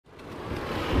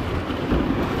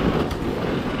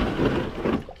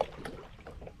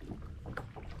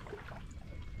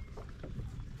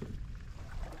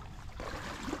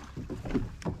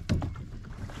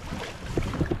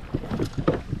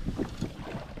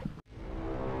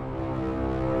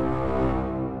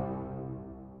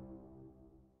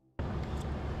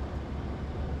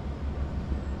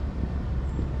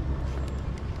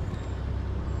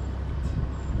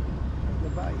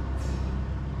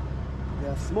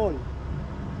small.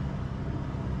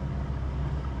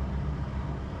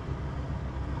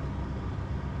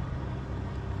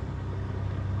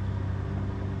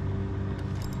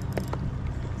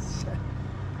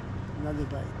 Another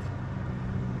bite.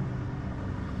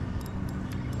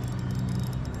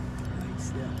 Nice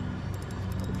there.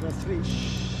 The first fish.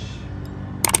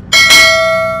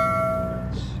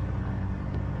 Perch.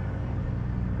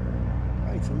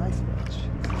 Oh, it's a nice perch.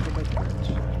 It's not a bad perch.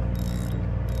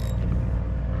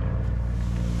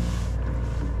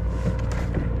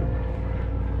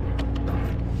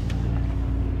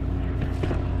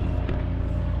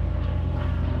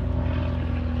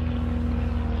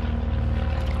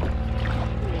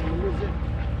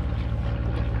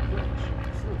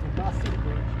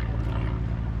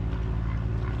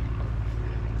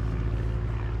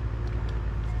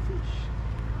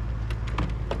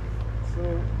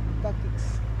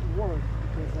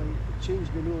 Change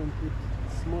the lure and put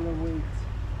smaller weight,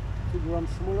 2 grams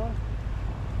smaller,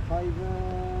 5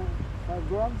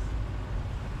 grams,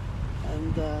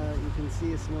 and you can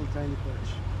see a small tiny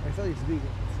perch. I thought it's bigger,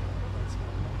 but that's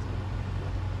small.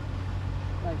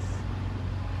 Nice.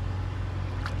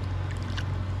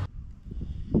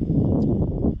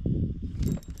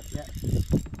 Yeah.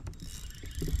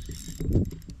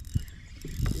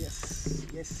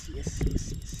 Yes.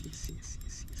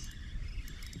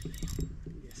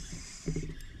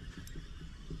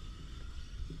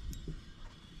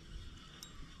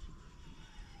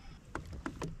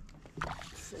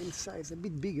 Same size, a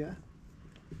bit bigger.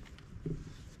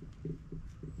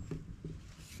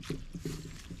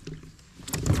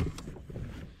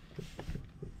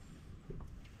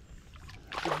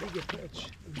 A bigger perch.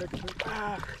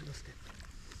 Ah, lost it.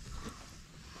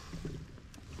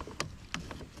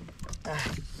 Ah.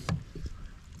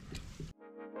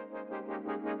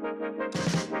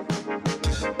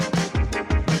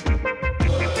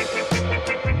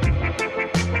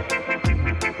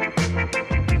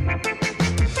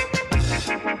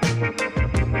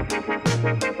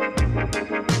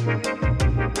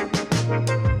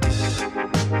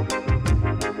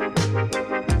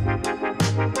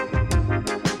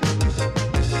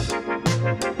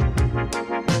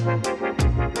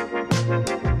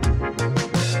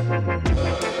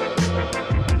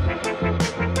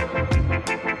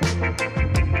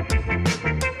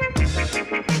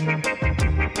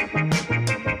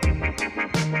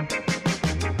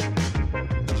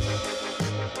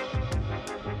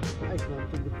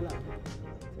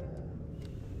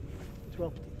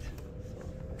 Dropped it.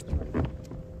 So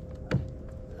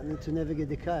I need to navigate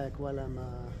the kayak while I'm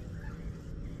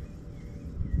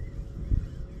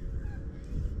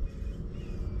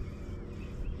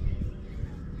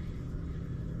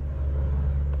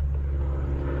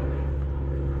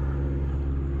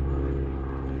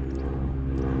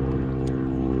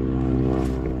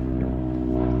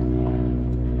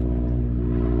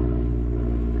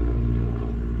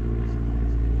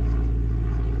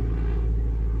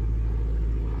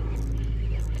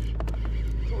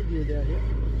they're here.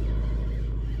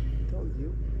 Told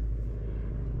you.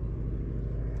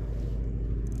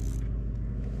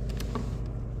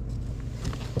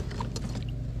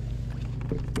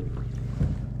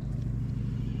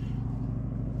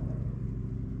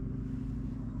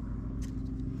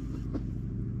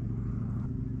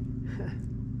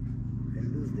 I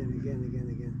lose them again.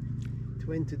 It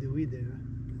went to the weed there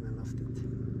and I lost it.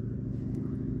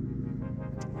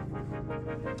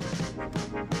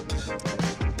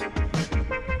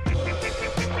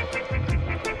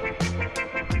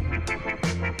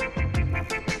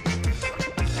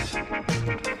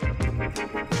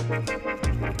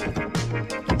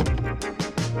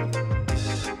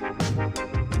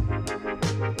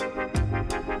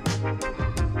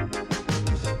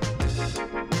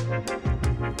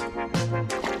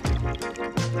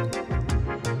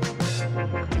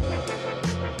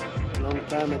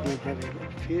 Time I didn't have a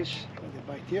fish, but the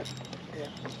bite here. Yeah.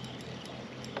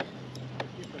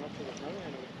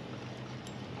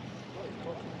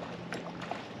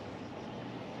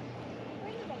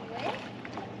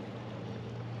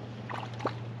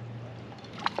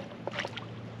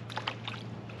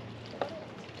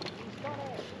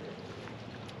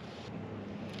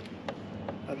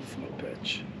 Other small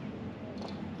perch.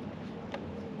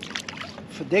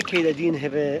 For a decade I didn't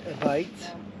have a bite.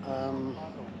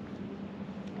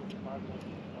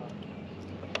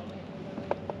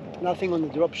 Nothing on the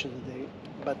drop shot today,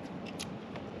 but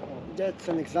that's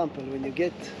an example. When you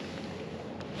get,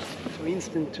 for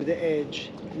instance, to the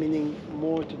edge, meaning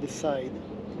more to the side,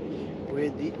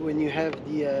 when you have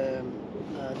the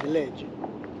ledge,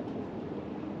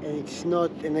 and it's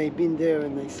not, and I've been there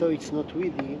and I saw it's not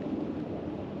weedy,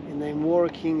 I'm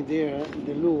working there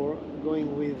the lure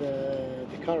going with the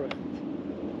current.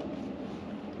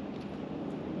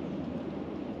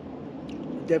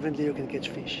 Definitely you can catch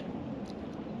fish.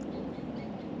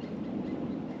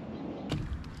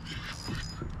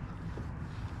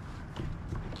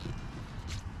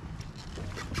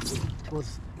 It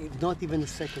was not even a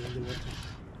second in the water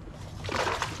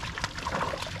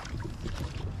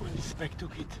when the speck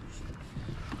took it.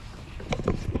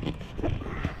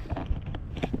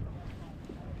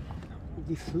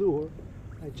 This lure,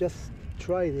 I just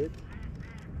tried it.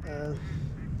 It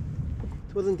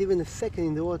wasn't even a second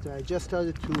in the water. I just throw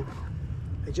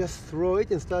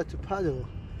it and started to paddle,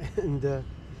 and I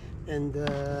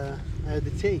had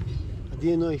the take. I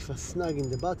didn't know if I snag in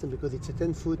the bottom because it's a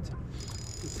 10-foot.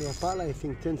 It's a Rapala, I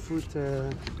think, 10-foot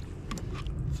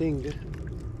thing.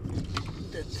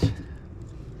 That.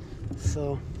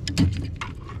 So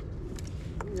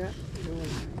yeah.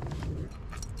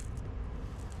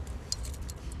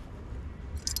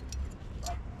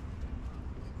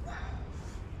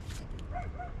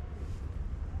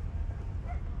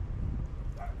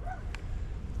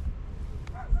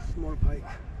 Small pike.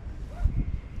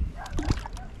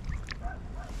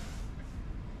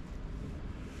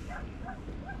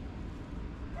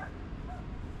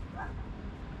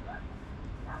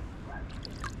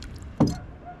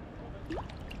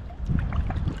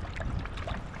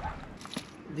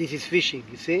 This is fishing,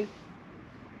 you see?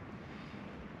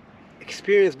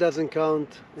 Experience doesn't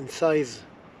count and size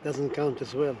doesn't count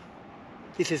as well.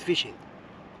 This is fishing.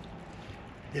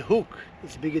 The hook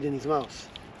is bigger than his mouth.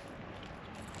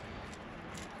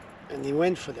 And he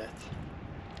went for that.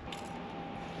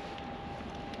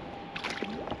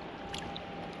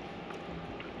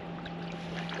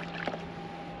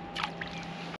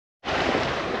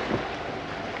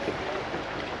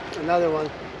 Another one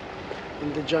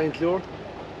in the giant lure.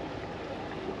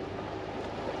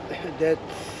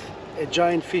 That's a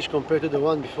giant fish compared to the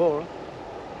one before.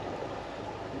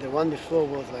 The one before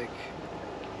was like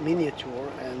miniature,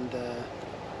 and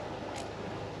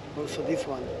also this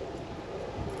one.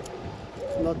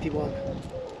 Not the one.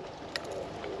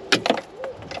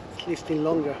 It's lifting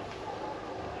longer.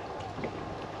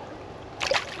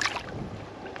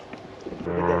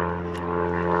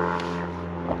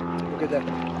 Look at that.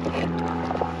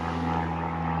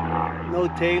 No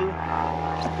tail,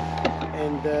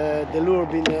 and the lure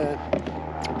been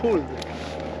pulled.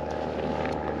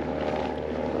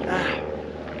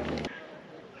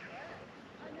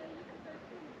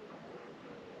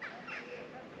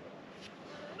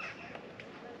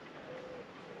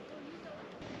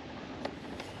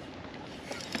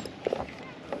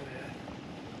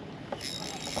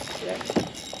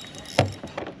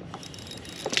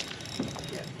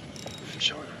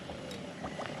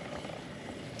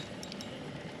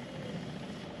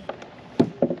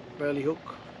 Barely hook.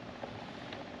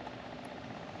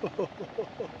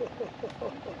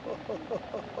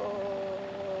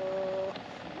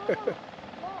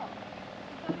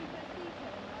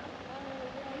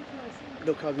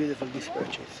 Look how beautiful this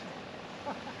perch is.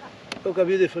 Look how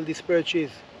beautiful this perch is.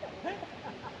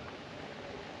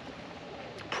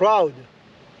 Proud.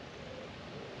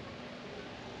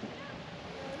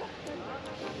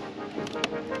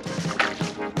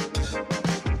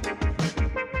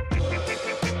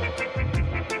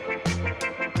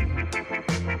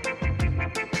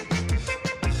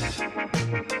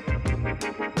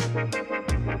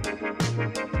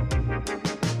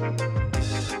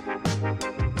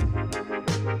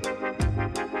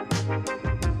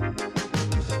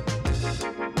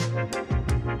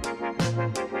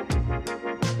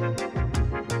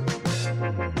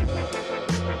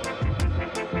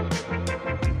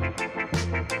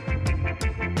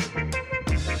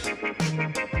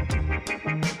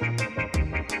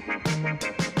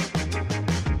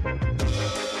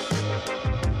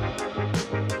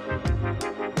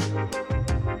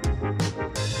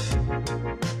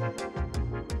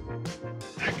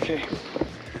 Okay,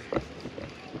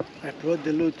 I brought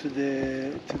the load to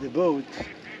the boat,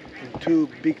 and two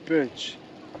big perch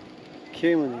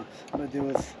came on it, but there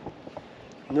was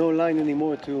no line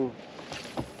anymore to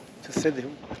set the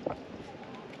hook.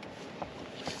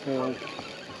 So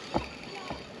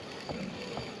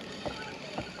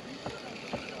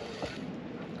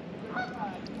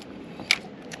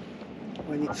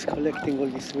when it's collecting all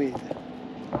this weight,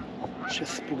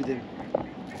 just spook them.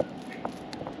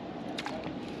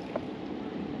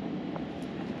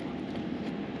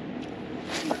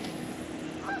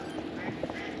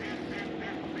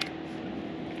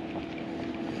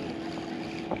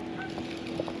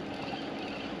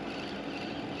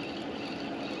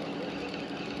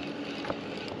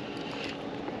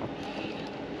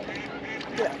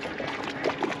 Yeah.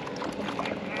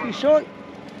 Fish on.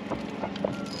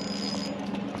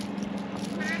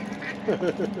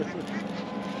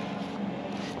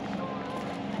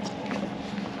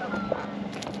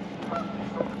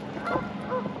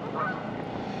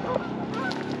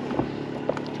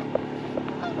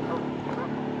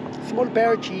 Small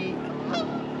perchy.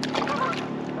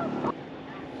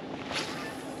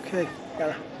 Okay,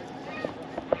 gotta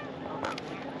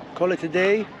call it a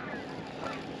day.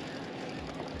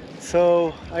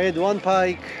 So I had one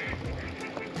pike,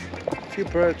 few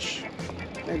perch,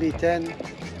 maybe 10,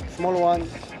 small one.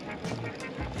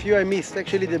 Few I missed.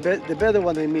 Actually, the better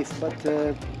one I missed, but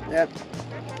yeah.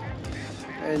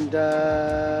 And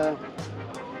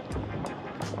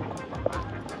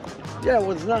yeah, it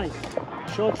was nice.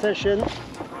 Short session,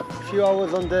 few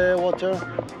hours on the water.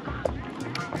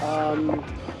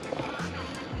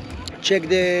 Check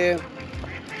the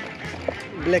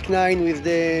Black 9 with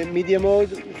the media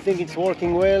mode. I think it's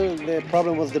working well. The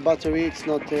problem was the battery. It's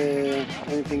not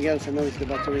anything else. I know it's the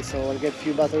battery, so I'll get a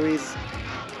few batteries.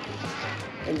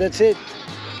 And that's it.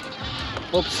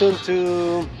 Hope soon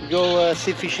to go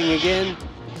sea fishing again.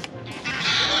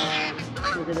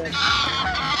 Look at that.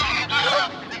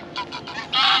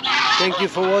 Thank you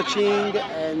for watching,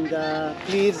 and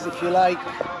please, if you like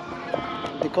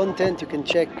the content, you can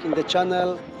check in the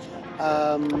channel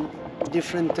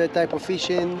different type of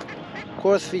fishing,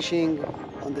 coarse fishing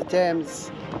on the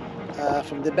Thames,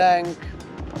 from the bank,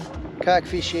 kayak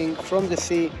fishing from the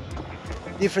sea,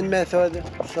 different method.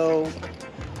 So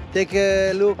take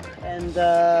a look, and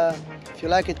if you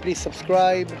like it, please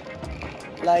subscribe,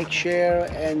 like, share,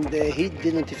 and hit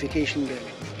the notification bell.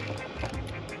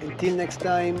 Until next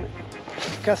time,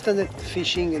 castanet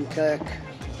fishing and kayak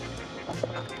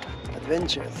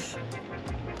adventures.